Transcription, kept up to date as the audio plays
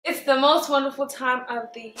It's the most wonderful time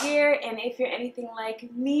of the year, and if you're anything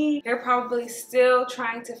like me, you're probably still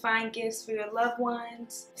trying to find gifts for your loved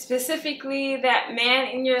ones. Specifically, that man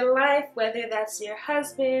in your life, whether that's your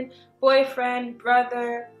husband, boyfriend,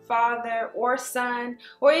 brother, father, or son,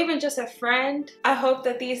 or even just a friend. I hope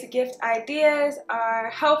that these gift ideas are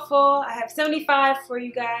helpful. I have 75 for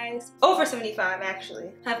you guys. Over 75 actually.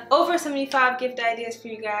 I have over 75 gift ideas for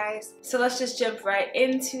you guys. So let's just jump right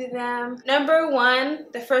into them. Number one,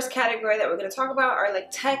 the first category that we're going to talk about are like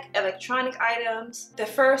tech electronic items. The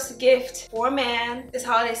first gift for man this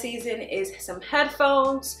holiday season is some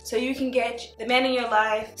headphones. So you can get the man in your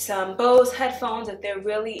life some Bose headphones if they're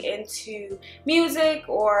really into music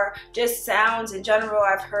or just sounds in general.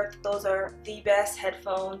 I've heard that those are the best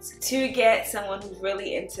headphones to get someone who's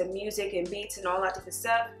really into music and beats and all that different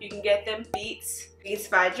stuff. You can get them Beats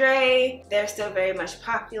by Dre. They're still very much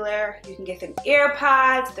popular. You can get them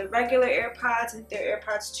AirPods, the regular AirPods if they're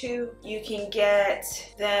AirPods 2. You can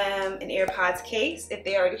get them an AirPods case if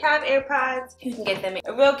they already have AirPods. You can get them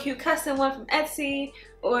a real cute custom one from Etsy,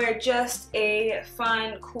 or just a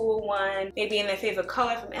fun, cool one, maybe in their favorite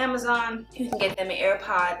color from Amazon. You can get them an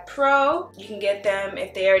AirPod Pro. You can get them,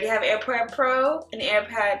 if they already have AirPod Pro, an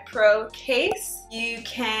AirPod Pro case. You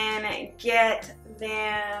can get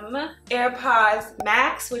them AirPods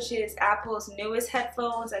Max, which is Apple's newest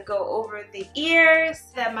headphones that go over the ears.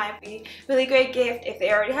 That might be a really great gift if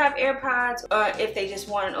they already have AirPods, or if they just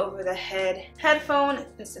want an over-the-head headphone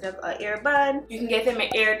instead of an earbud. You can get them an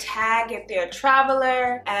AirTag if they're a traveler,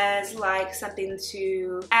 as like something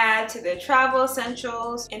to add to their travel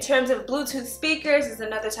essentials. In terms of Bluetooth speakers, is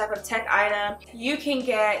another type of tech item. You can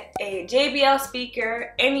get a JBL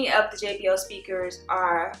speaker. Any of the JBL speakers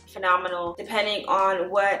are phenomenal depending on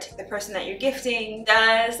what the person that you're gifting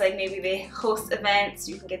does. Like maybe they host events,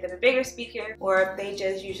 you can get them a bigger speaker, or if they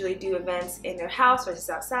just usually do events in their house versus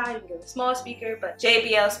outside, you can get them a smaller speaker. But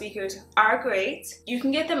JBL speakers are great. You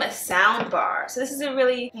can get them a sound bar. So this is a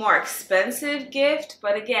really more expensive gift,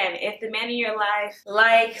 but again, if the man in your life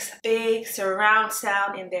likes big surround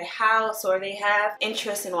sound in their house, or they have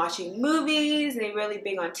interest in watching movies, they're really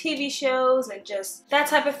big on TV shows and just that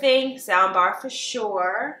type of thing, soundbar for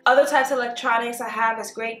sure. Other types of electronics I have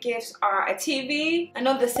as great gifts are a TV. I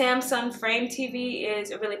know the Samsung frame TV is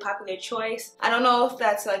a really popular choice. I don't know if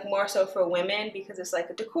that's like more so for women because it's like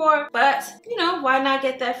a decor, but you know, why not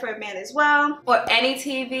get that for a man as well? Or any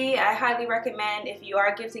TV. I highly recommend, if you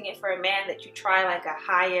are gifting it for a man, that you try like a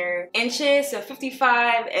higher inches, so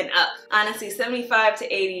 55 and up. Honestly, 75 to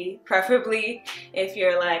 80 preferably if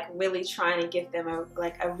you're like really trying to give them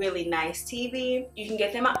a really nice TV. You can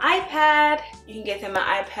get them an iPad. You can get them an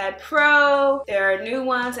iPad Pro. There are new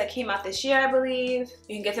ones that came out this year, I believe.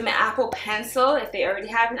 You can get them an Apple Pencil if they already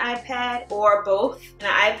have an iPad, or both, an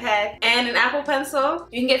iPad and an Apple Pencil.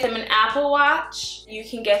 You can get them an Apple Watch. You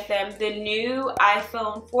can get them the new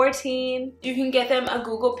iPhone 14. You can get them a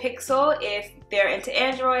Google Pixel if they're into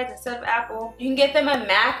Android instead of Apple. You can get them a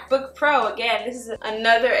MacBook Pro. Again, this is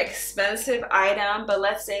another expensive item, but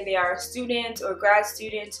let's say they are a student or grad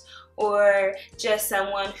student, or just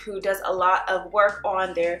someone who does a lot of work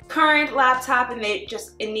on their current laptop and they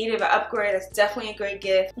just in need of an upgrade. That's definitely a great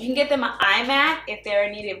gift. You can get them an iMac if they're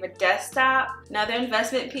in need of a desktop. Another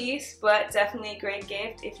investment piece, but definitely a great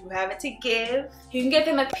gift if you have it to give. You can get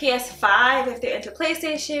them a PS5 if they're into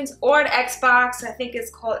PlayStations, or an Xbox. I think it's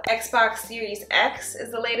called Xbox Series X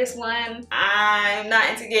is the latest one. I'm not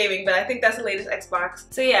into gaming, but I think that's the latest Xbox.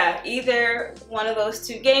 So yeah, either one of those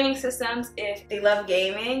two gaming systems if they love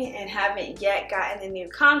gaming and haven't yet gotten a new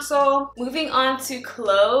console. Moving on to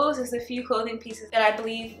clothes, there's a few clothing pieces that I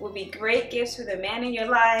believe would be great gifts for the man in your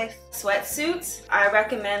life. Sweatsuits. I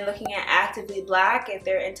recommend looking at Actively Black if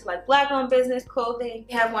they're into like black-owned business clothing.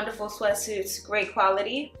 They have wonderful sweatsuits, great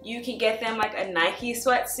quality. You can get them like a Nike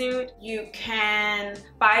sweatsuit. You can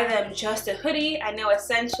buy them just a hoodie. I know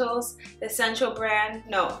Essentials, the Essential brand,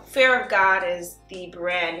 no, Fear of God is the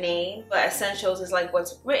brand name, but Essentials is like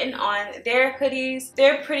what's written on their hoodies.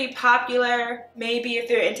 They're pretty popular. Maybe if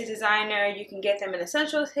they're into designer, you can get them an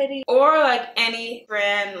Essentials hoodie, or like any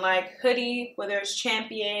brand like hoodie, whether it's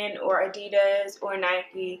Champion or Adidas or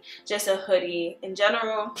Nike, just a hoodie in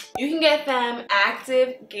general. You can get them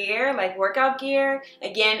active gear, like workout gear.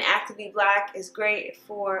 Again, Actively Black is great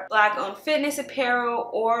for black-owned fitness apparel,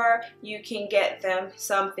 or you can get them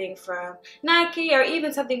something from Nike, or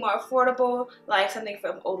even something more affordable like something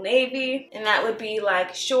from Old Navy, and that would be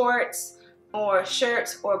like shorts, or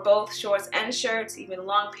shirts, or both shorts and shirts, even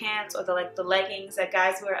long pants, or the leggings that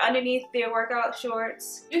guys wear underneath their workout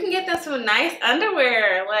shorts. You can get them some nice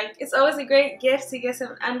underwear. Like, it's always a great gift to get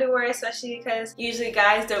some underwear, especially because usually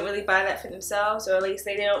guys don't really buy that for themselves, or at least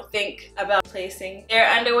they don't think about placing their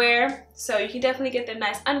underwear. So you can definitely get them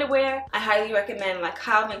nice underwear. I highly recommend like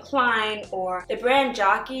Calvin Klein or the brand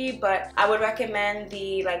Jockey, but I would recommend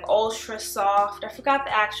the like ultra soft, I forgot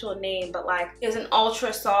the actual name, but like there's an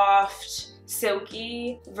ultra soft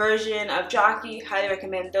silky version of Jockey. Highly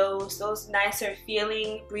recommend those. Those nicer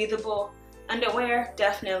feeling, breathable underwear,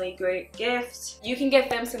 definitely great gift. You can get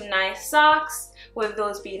them some nice socks, whether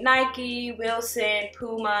those be Nike, Wilson,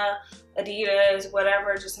 Puma, Adidas,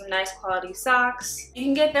 whatever, just some nice quality socks. You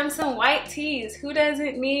can get them some white tees. Who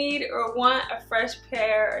doesn't need or want a fresh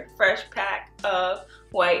pack of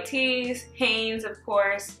white tees? Hanes, of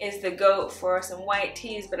course, is the GOAT for some white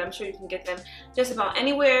tees, but I'm sure you can get them just about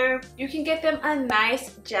anywhere. You can get them a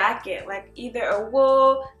nice jacket, like either a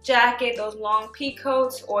wool jacket, those long pea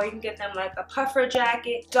coats, or you can get them like a puffer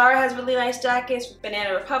jacket. Zara has really nice jackets.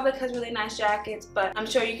 Banana Republic has really nice jackets, but I'm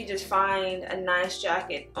sure you could just find a nice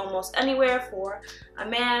jacket almost anywhere for a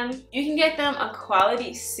man. You can get them a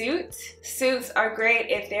quality suit. Suits are great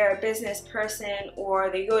if they're a business person, or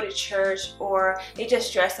they go to church, or they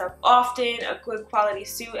just dress up often. A good quality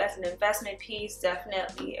suit as an investment piece,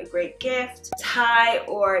 definitely a great gift. Tie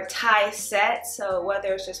or tie set, so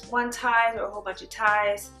whether it's just one tie or a whole bunch of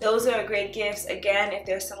ties, those are great gifts. Again, if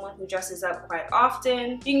there's someone who dresses up quite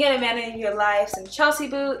often. You can get a man in your life some Chelsea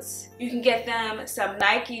boots. You can get them some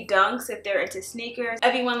Nike Dunks if they're into sneakers.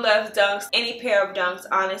 Everyone loves Dunks. Any pair of Dunks,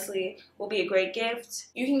 honestly, will be a great gift.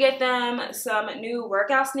 You can get them some new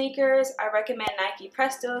workout sneakers. I recommend Nike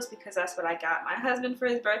Prestos because that's what I got my husband for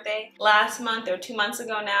his birthday last month or 2 months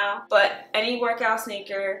ago now. But any workout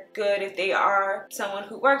sneaker, good if they are someone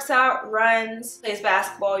who works out, runs, plays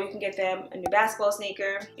basketball. You can get them a new basketball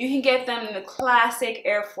sneaker. You can get them the classic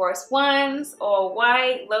Air Force Ones, all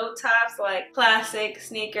white, low tops, like classic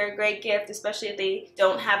sneaker, great gift, especially if they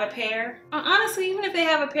don't have a pair. Honestly, even if they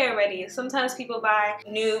have a pair ready, sometimes people buy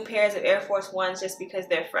new pairs of Air Force Ones just because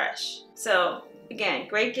they're fresh. So again,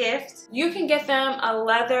 great gift. You can get them a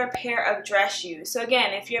leather pair of dress shoes. So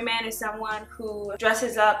again, if your man is someone who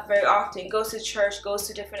dresses up very often, goes to church, goes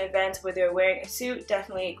to different events where they're wearing a suit,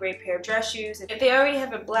 definitely a great pair of dress shoes. If they already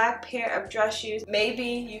have a black pair of dress shoes, maybe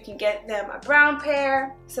you can get them a brown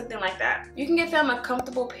pair, something like that. You can get them a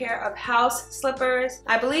comfortable pair of house slippers.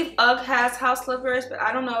 I believe UGG has house slippers, but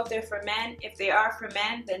I don't know if they're for men. If they are for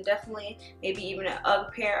men, then definitely maybe even an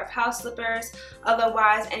UGG pair of house slippers.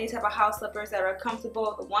 Otherwise, any type of house slippers that are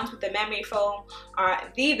comfortable, the ones with the memory foam are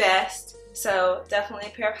the best. So definitely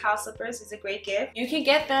a pair of house slippers is a great gift. You can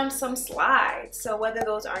get them some slides. So whether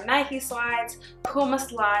those are Nike slides, Puma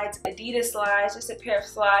slides, Adidas slides, just a pair of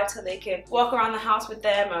slides so they can walk around the house with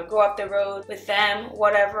them or go up the road with them,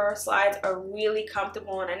 whatever. Slides are really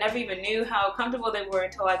comfortable, and I never even knew how comfortable they were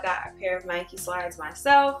until I got a pair of Nike slides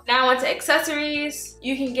myself. Now onto accessories.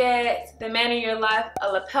 You can get the man in your life a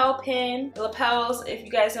lapel pin. The lapels, if you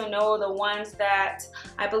guys don't know, are the ones that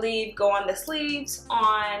I believe go on the sleeves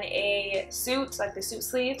on a suits, like the suit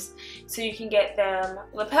sleeves. So you can get them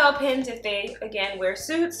lapel pins if they, again, wear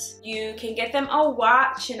suits. You can get them a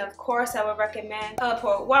watch, and of course I would recommend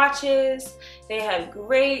Teleport watches. They have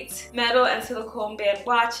great metal and silicone band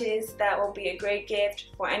watches that will be a great gift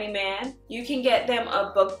for any man. You can get them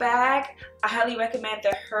a book bag. I highly recommend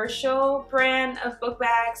the Herschel brand of book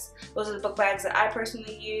bags. Those are the book bags that I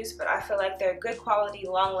personally use, but I feel like they're good quality,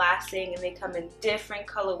 long lasting, and they come in different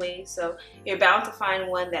colorways, so you're bound to find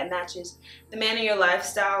one that matches the man in your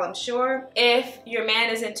lifestyle, I'm sure. If your man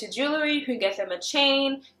is into jewelry, you can get them a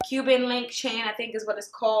chain. Cuban link chain, I think is what it's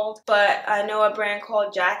called, but I know a brand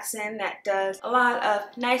called Jackson that does a lot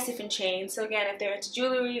of nice different chains. So again, if they're into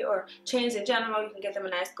jewelry or chains in general, you can get them a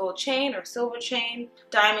nice gold chain or silver chain,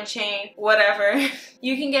 diamond chain, whatever.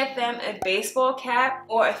 You can get them a baseball cap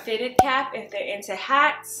or a fitted cap if they're into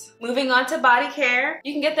hats. Moving on to body care,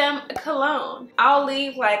 you can get them a cologne. I'll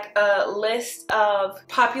leave like a list of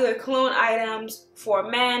popular cologne items for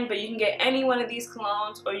men, but you can get any one of these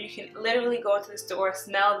colognes, or you can literally go into the store,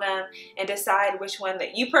 smell them, and decide which one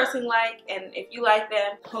that you personally like, and if you like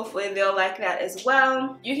them, hopefully they'll like that as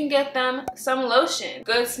well. You can get them some lotion,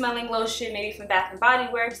 good smelling lotion, maybe from Bath & Body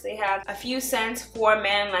Works. They have a few scents for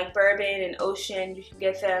men like bourbon and ocean. You can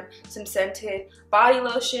get them some scented body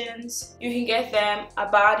lotions. You can get them a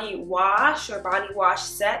body wash or body wash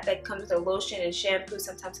set that comes with a lotion and shampoo,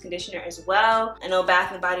 sometimes conditioner as well. I know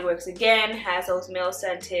Bath & Body Works again has those male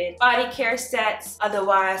scented body care sets.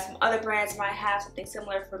 Otherwise, some other brands might have something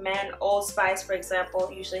similar for men. Old Spice, for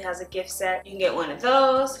example, usually has a gift set. You can get one of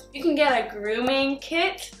those. You can get a grooming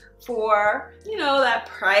kit for, you know, that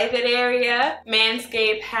private area.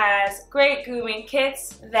 Manscaped has great grooming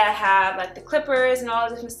kits that have like the clippers and all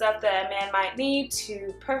the different stuff that a man might need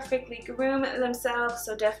to perfectly groom themselves.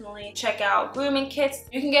 So definitely check out grooming kits.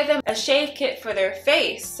 You can get them a shave kit for their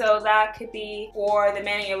face. So that could be for the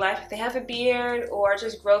man in your life if they have a beard or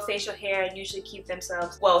just grow facial hair and usually keep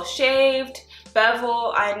themselves well shaved.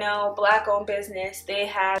 Bevel, I know, black owned business, they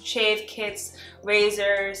have shave kits,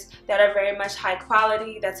 razors that are very much high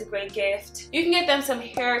quality. That's a great gift. You can get them some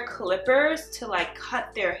hair clippers to like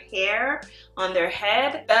cut their hair on their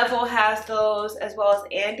head. Bevel has those, as well as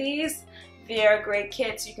Andy's. They're great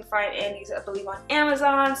kits. You can find Andy's, I believe, on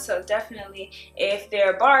Amazon. So definitely, if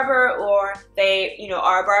they're a barber or they, you know,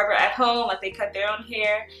 are a barber at home, like they cut their own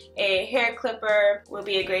hair, a hair clipper will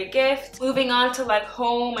be a great gift. Moving on to like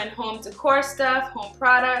home and home decor stuff, home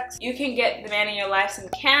products. You can get the man in your life some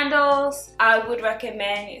candles. I would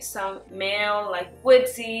recommend some male, like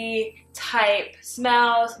woodsy type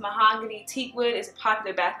smells. Mahogany teak wood is a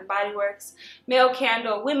popular Bath and Body Works male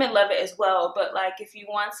candle. Women love it as well, but like if you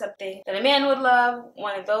want something that a man would love,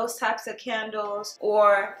 one of those types of candles.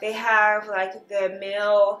 Or they have like the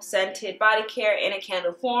male scented body care in a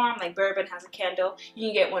candle form, like Bourbon has a candle. You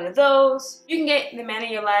can get one of those. You can get the man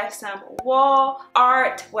in your life some wall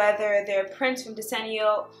art, whether they're prints from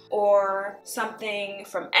Decennial or something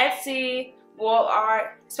from Etsy. Wall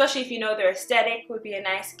art, especially if you know their aesthetic, would be a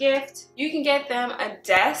nice gift. You can get them a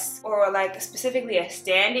desk, or like specifically a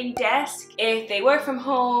standing desk. If they work from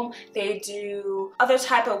home, they do other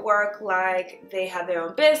type of work, like they have their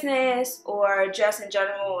own business, or just in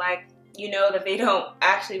general, like, you know, that they don't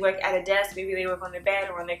actually work at a desk. Maybe they work on their bed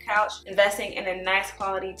or on their couch. Investing in a nice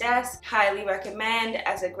quality desk, highly recommend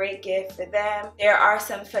as a great gift for them. There are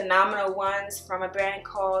some phenomenal ones from a brand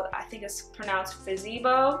called, I think it's pronounced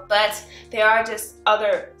Fazebo, but there are just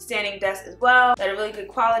other standing desks as well that are really good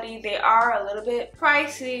quality. They are a little bit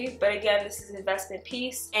pricey, but again, this is an investment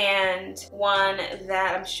piece and one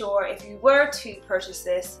that I'm sure if you were to purchase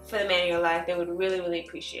this for the man in your life, they would really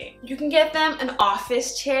appreciate. You can get them an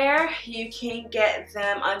office chair. You can get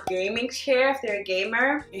them a gaming chair if they're a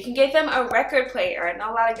gamer. You can get them a record player. I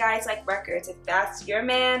know a lot of guys like records. If that's your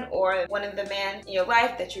man or one of the men in your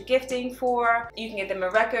life that you're gifting for, you can get them a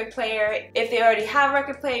record player. If they already have a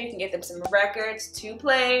record player, you can get them some records to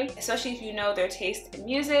play, especially if you know their taste in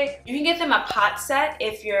music. You can get them a pot set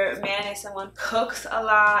if your man is someone who cooks a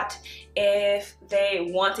lot, if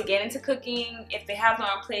they want to get into cooking, if they have their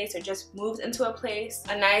own place or just moved into a place.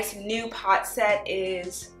 A nice new pot set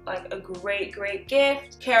is like a great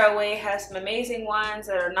gift. Caraway has some amazing ones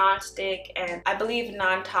that are non-stick and I believe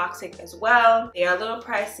non-toxic as well. They are a little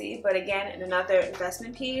pricey, but again, another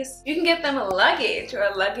investment piece. You can get them a luggage or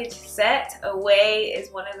a luggage set. Away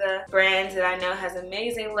is one of the brands that I know has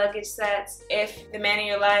amazing luggage sets. If the man in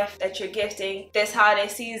your life that you're gifting this holiday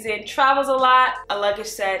season travels a lot, a luggage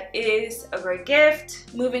set is a great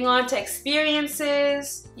gift. Moving on to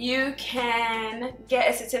experiences, you can get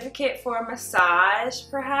a certificate for a massage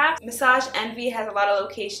perhaps. Massage Envy has a lot of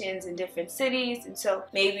locations in different cities, and so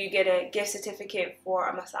maybe you get a gift certificate for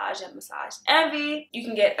a massage at Massage Envy. You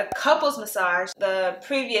can get a couples massage. The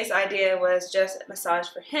previous idea was just a massage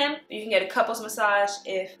for him. You can get a couples massage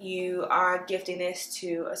if you are gifting this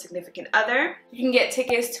to a significant other. You can get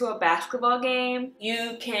tickets to a basketball game.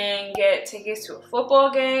 You can get tickets to a football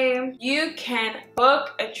game. You can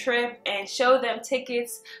book a trip and show them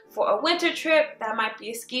tickets for a winter trip. That might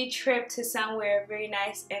be a ski trip to somewhere very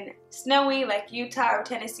nice and snowy like Utah or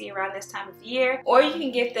Tennessee around this time of year. Or you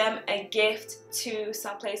can give them a gift to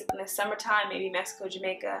someplace in the summertime, maybe Mexico,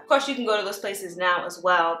 Jamaica. Of course, you can go to those places now as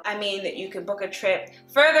well. I mean that you can book a trip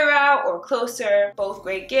further out or closer. Both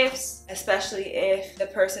great gifts, especially if the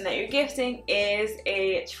person that you're gifting is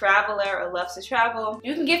a traveler or loves to travel.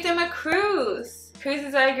 You can gift them a cruise.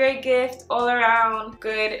 Cruises are a great gift, all around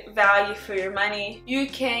good value for your money. You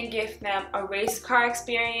can gift them a race car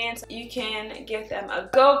experience. You can gift them a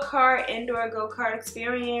go-kart, indoor go-kart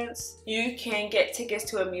experience. You can get tickets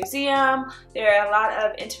to a museum. There are a lot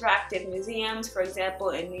of interactive museums, for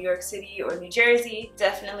example, in New York City or New Jersey.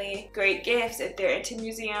 Definitely great gifts if they're into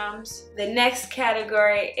museums. The next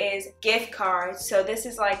category is gift cards. So this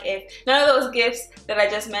is like if none of those gifts that I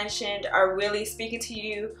just mentioned are really speaking to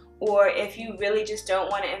you, or if you really just don't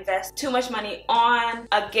want to invest too much money on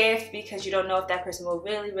a gift because you don't know if that person will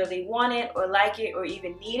really want it or like it or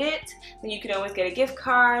even need it, then you can always get a gift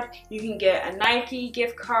card. You can get a Nike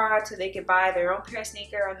gift card so they can buy their own pair of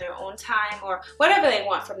sneaker on their own time or whatever they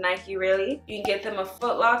want from Nike, really. You can get them a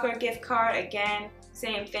Footlocker gift card, again,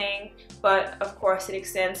 same thing, but of course it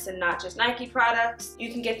extends to not just Nike products.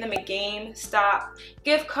 You can get them a GameStop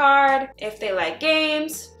gift card if they like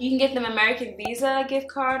games. You can get them American Visa gift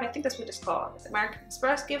card. I think that's what it's called. American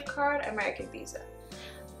Express gift card, American Visa.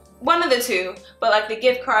 One of the two, but like the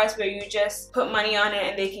gift cards where you just put money on it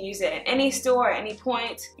and they can use it at any store at any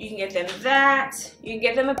point. You can get them that. You can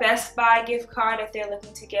get them a Best Buy gift card if they're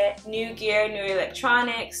looking to get new gear, new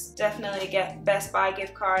electronics. Definitely get Best Buy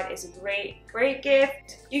gift card. Is a great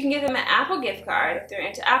gift. You can give them an Apple gift card if they're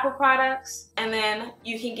into Apple products. And then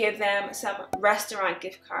you can give them some restaurant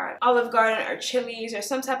gift card. Olive Garden or Chili's or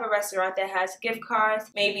some type of restaurant that has gift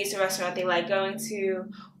cards. Maybe it's a restaurant they like going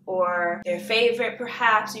to, or their favorite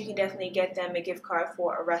perhaps. You can definitely get them a gift card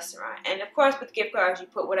for a restaurant. And of course with gift cards you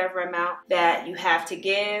put whatever amount that you have to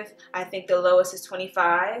give. I think the lowest is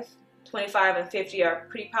 $25. $25 and $50 are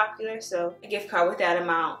pretty popular, so a gift card with that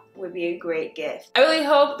amount would be a great gift. I really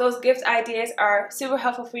hope those gift ideas are super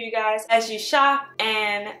helpful for you guys as you shop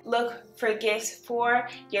and look for gifts for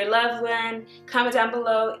your loved one. Comment down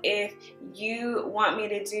below if you want me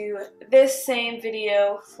to do this same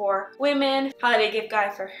video for women, holiday gift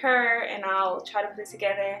guide for her, and I'll try to put it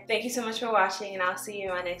together. Thank you so much for watching, and I'll see you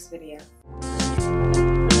in my next video.